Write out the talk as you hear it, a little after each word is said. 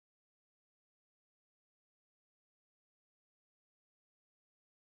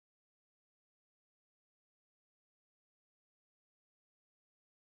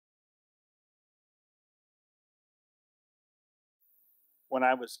When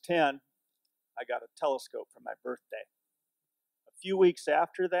I was 10, I got a telescope for my birthday. A few weeks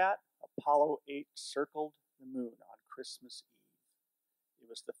after that, Apollo 8 circled the moon on Christmas Eve. It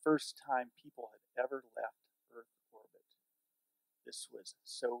was the first time people had ever left Earth orbit. This was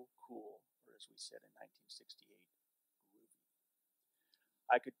so cool, or as we said in 1968, groovy.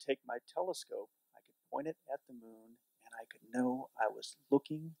 I could take my telescope, I could point it at the moon, and I could know I was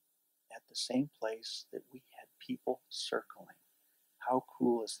looking at the same place that we had people circling. How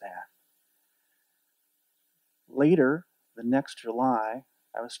cool is that? Later, the next July,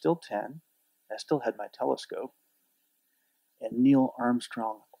 I was still 10. I still had my telescope. And Neil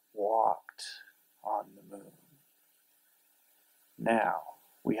Armstrong walked on the moon. Now,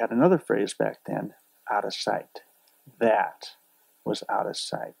 we had another phrase back then, out of sight. That was out of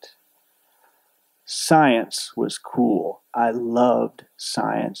sight. Science was cool. I loved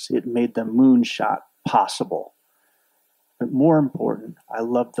science. It made the moonshot possible. But more important, I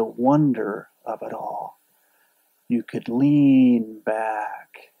loved the wonder of it all. You could lean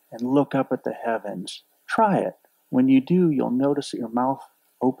back and look up at the heavens. Try it. When you do, you'll notice that your mouth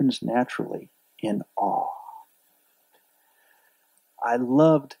opens naturally in awe. I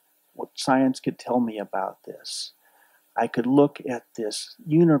loved what science could tell me about this. I could look at this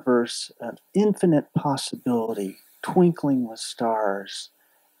universe of infinite possibility, twinkling with stars,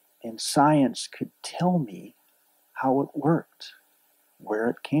 and science could tell me how it worked, where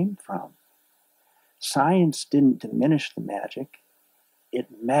it came from. Science didn't diminish the magic. It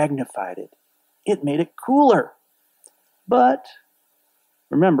magnified it. It made it cooler. But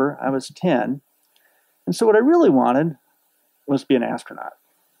remember, I was 10, and so what I really wanted was to be an astronaut.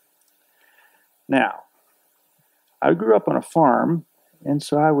 Now, I grew up on a farm, and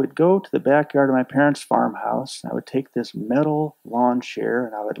so I would go to the backyard of my parents' farmhouse. I would take this metal lawn chair,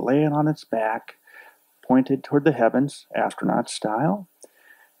 and I would lay it on its back, pointed toward the heavens, astronaut style.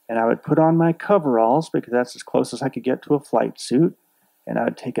 And I would put on my coveralls, because that's as close as I could get to a flight suit. And I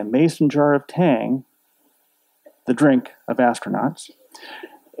would take a mason jar of Tang, the drink of astronauts,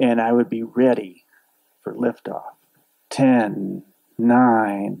 and I would be ready for liftoff. 10,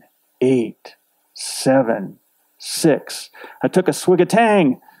 9, 8, 7, 6. I took a swig of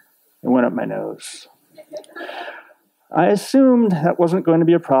Tang and went up my nose. I assumed that wasn't going to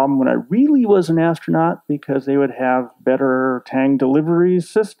be a problem when I really was an astronaut, because they would have better Tang delivery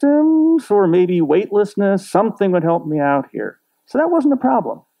systems, or maybe weightlessness. Something would help me out here. So that wasn't a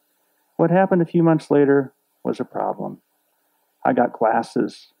problem. What happened a few months later was a problem. I got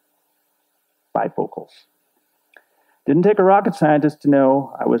glasses, bifocals. Didn't take a rocket scientist to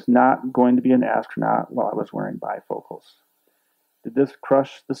know I was not going to be an astronaut while I was wearing bifocals. Did this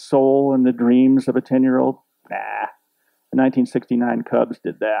crush the soul and the dreams of a 10-year-old? Nah. The 1969 Cubs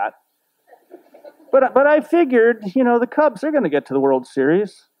did that. But I figured, the Cubs, they're going to get to the World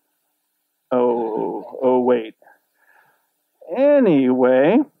Series. Oh, wait.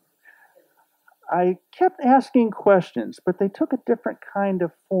 Anyway, I kept asking questions, but they took a different kind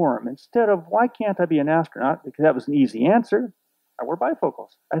of form. Instead of, why can't I be an astronaut? Because that was an easy answer. I wore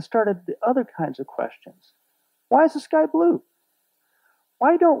bifocals. I started the other kinds of questions. Why is the sky blue?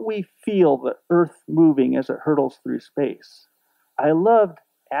 Why don't we feel the Earth moving as it hurtles through space? I loved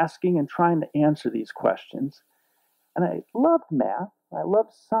asking and trying to answer these questions. And I loved math. I loved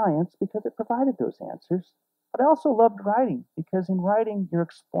science because it provided those answers. But I also loved writing, because in writing, you're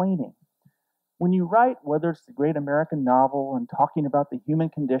explaining. When you write, whether it's the great American novel and talking about the human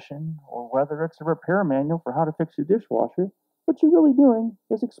condition, or whether it's a repair manual for how to fix your dishwasher, what you're really doing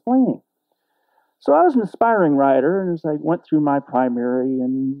is explaining. So I was an aspiring writer, and as I went through my primary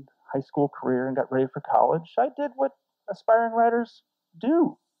and high school career and got ready for college, I did what aspiring writers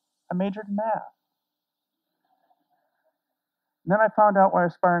do. I majored in math. And then I found out why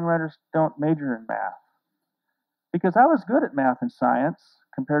aspiring writers don't major in math. Because I was good at math and science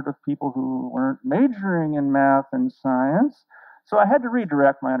compared with people who weren't majoring in math and science. So I had to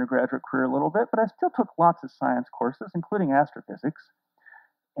redirect my undergraduate career a little bit, but I still took lots of science courses, including astrophysics.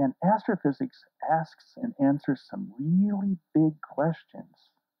 And astrophysics asks and answers some really big questions,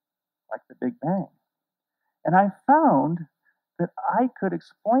 like the Big Bang. And I found that I could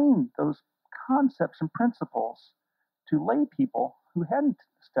explain those concepts and principles to lay people who hadn't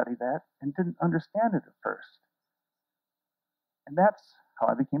studied that and didn't understand it at first. And that's how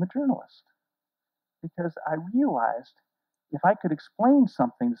I became a journalist. Because I realized if I could explain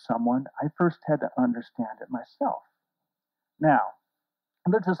something to someone, I first had to understand it myself. Now,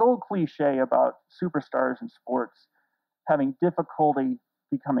 there's this old cliche about superstars in sports having difficulty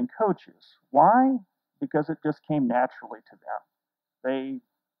becoming coaches. Why? Because it just came naturally to them. They,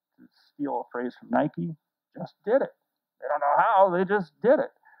 to steal a phrase from Nike, just did it. They don't know how, they just did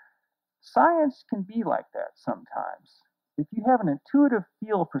it. Science can be like that sometimes. If you have an intuitive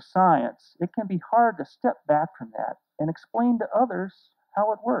feel for science, it can be hard to step back from that and explain to others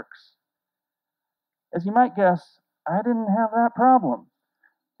how it works. As you might guess, I didn't have that problem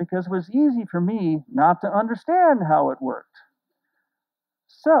because it was easy for me not to understand how it worked.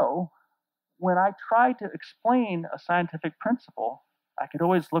 So, when I tried to explain a scientific principle, I could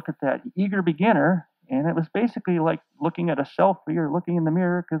always look at that eager beginner, and it was basically like looking at a selfie or looking in the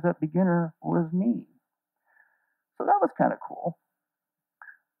mirror because that beginner was me. So that was kind of cool.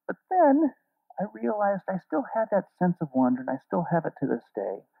 But then I realized I still had that sense of wonder, and I still have it to this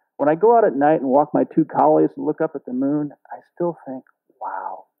day. When I go out at night and walk my two collies and look up at the moon, I still think,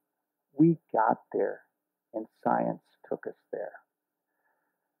 wow, we got there, and science took us there.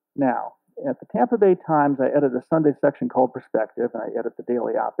 Now, at the Tampa Bay Times, I edit a Sunday section called Perspective, and I edit the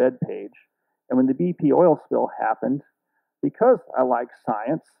daily op-ed page. And when the BP oil spill happened, because I like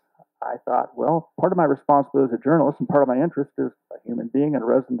science, I thought, well, part of my responsibility as a journalist and part of my interest as a human being and a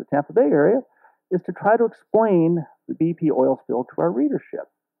resident of the Tampa Bay area is to try to explain the BP oil spill to our readership.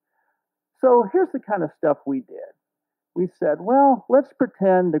 So here's the kind of stuff we did. We said, well, let's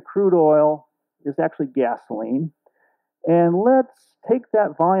pretend the crude oil is actually gasoline, and let's take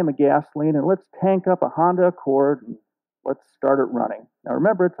that volume of gasoline and let's tank up a Honda Accord and let's start it running. Now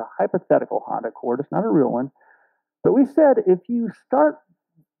remember, it's a hypothetical Honda Accord, it's not a real one. But we said if you start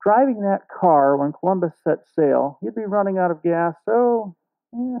driving that car when Columbus set sail, you'd be running out of gas,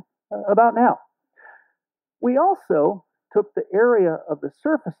 about now. We also took the area of the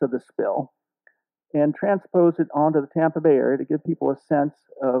surface of the spill and transposed it onto the Tampa Bay area to give people a sense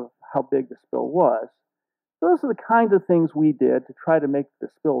of how big the spill was. Those are the kinds of things we did to try to make the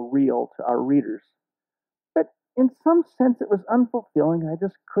spill real to our readers. But in some sense, it was unfulfilling. I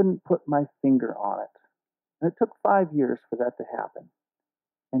just couldn't put my finger on it. And it took 5 years for that to happen.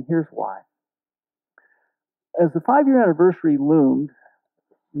 And here's why. As the 5-year anniversary loomed,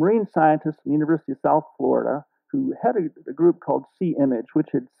 marine scientists from the University of South Florida, who had a group called Sea Image, which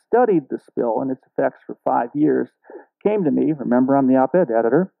had studied the spill and its effects for 5 years, came to me, remember I'm the op-ed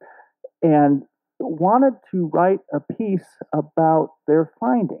editor, and wanted to write a piece about their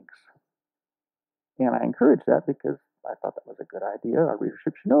findings. And I encouraged that because I thought that was a good idea. Our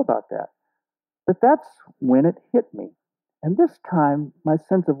readership should know about that. But that's when it hit me. And this time, my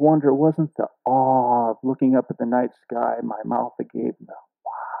sense of wonder wasn't the awe of looking up at the night sky, my mouth agape,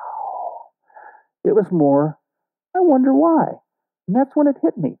 wow. It was more, I wonder why. And that's when it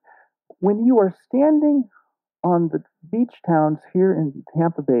hit me. When you are standing on the beach towns here in the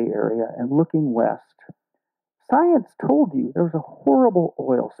Tampa Bay area and looking west, science told you there was a horrible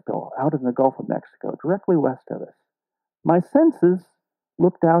oil spill out in the Gulf of Mexico, directly west of us. My senses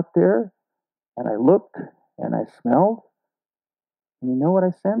looked out there, and I looked, and I smelled, and you know what I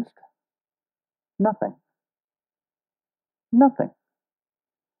sensed? Nothing. Nothing.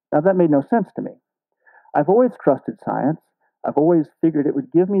 Now that made no sense to me. I've always trusted science. I've always figured it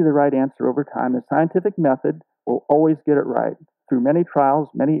would give me the right answer over time. The scientific method will always get it right. Through many trials,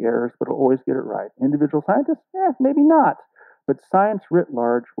 many errors, but it'll always get it right. Individual scientists? Maybe not. But science writ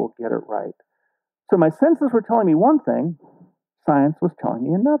large will get it right. So my senses were telling me one thing, science was telling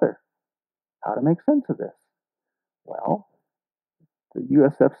me another. How to make sense of this? Well, the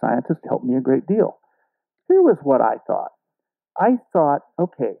USF scientists helped me a great deal. Here was what I thought. I thought,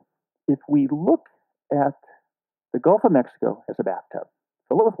 okay, if we look at the Gulf of Mexico as a bathtub,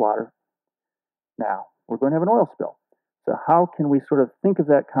 fill it with water, now we're going to have an oil spill. So how can we sort of think of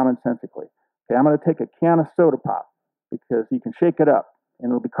that commonsensically? Okay, I'm going to take a can of soda pop because you can shake it up and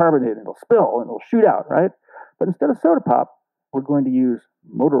it'll be carbonated and it'll spill and it'll shoot out, right? But instead of soda pop, we're going to use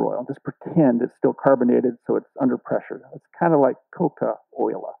motor oil. Just pretend it's still carbonated so it's under pressure. It's kind of like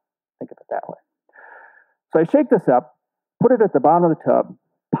Coca-Cola. Think of it that way. So I shake this up, put it at the bottom of the tub,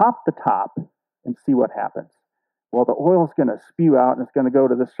 pop the top, and see what happens. Well, the oil is going to spew out and it's going to go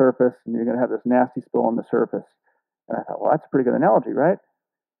to the surface and you're going to have this nasty spill on the surface. And I thought, well, that's a pretty good analogy, right?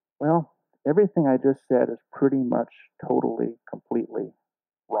 Well, everything I just said is pretty much totally, completely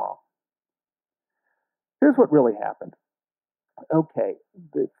wrong. Here's what really happened. Okay,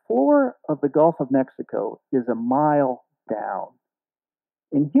 the floor of the Gulf of Mexico is a mile down.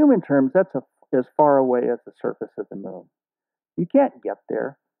 In human terms, that's as far away as the surface of the moon. You can't get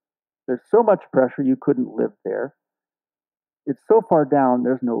there. There's so much pressure you couldn't live there. It's so far down,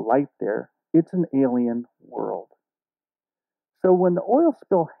 there's no light there. It's an alien world. So when the oil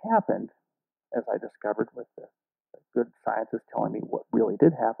spill happened, as I discovered with the good scientists telling me what really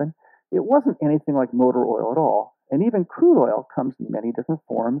did happen, it wasn't anything like motor oil at all. And even crude oil comes in many different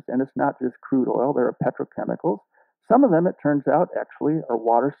forms, and it's not just crude oil. There are petrochemicals. Some of them, it turns out, actually are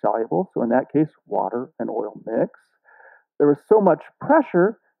water soluble. So in that case, water and oil mix. There was so much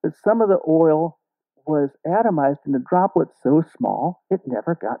pressure that some of the oil was atomized into droplets so small it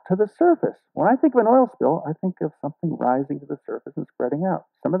never got to the surface. When I think of an oil spill, I think of something rising to the surface and spreading out.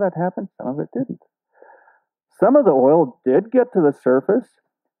 Some of that happened, some of it didn't. Some of the oil did get to the surface,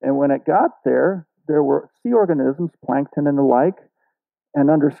 and when it got there, there were sea organisms, plankton and the like, and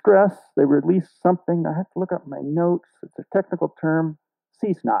under stress, they released something. I have to look up my notes. It's a technical term,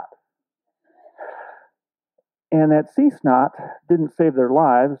 sea snot. And that sea snot didn't save their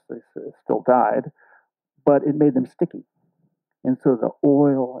lives, they still died, but it made them sticky. And so the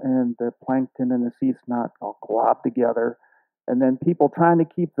oil and the plankton and the sea snot all globbed together. And then people trying to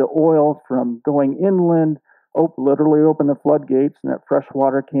keep the oil from going inland literally opened the floodgates, and that fresh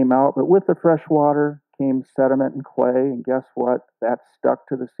water came out. But with the fresh water came sediment and clay. And guess what? That stuck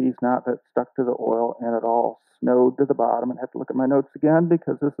to the sea snot, that stuck to the oil, and it all snowed to the bottom. And I have to look at my notes again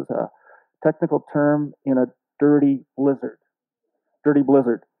because this is a technical term in a dirty blizzard. Dirty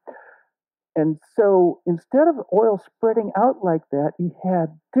blizzard. And so instead of oil spreading out like that, you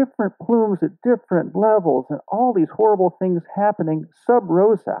had different plumes at different levels and all these horrible things happening sub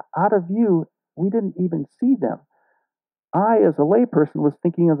rosa, out of view. We didn't even see them. I, as a layperson, was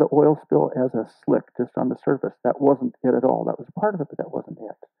thinking of the oil spill as a slick just on the surface. That wasn't it at all. That was part of it, but that wasn't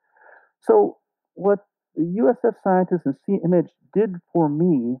it. So what the USF scientists and Sea Image did for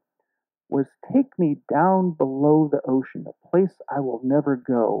me was take me down below the ocean, a place I will never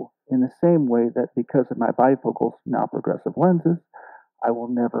go, in the same way that because of my bifocals, now progressive lenses, I will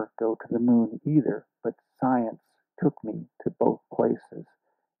never go to the moon either. But science took me to both places.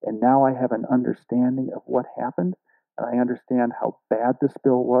 And now I have an understanding of what happened, and I understand how bad the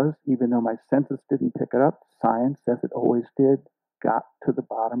spill was, even though my senses didn't pick it up. Science, as it always did, got to the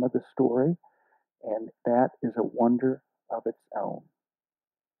bottom of the story, and that is a wonder of its own.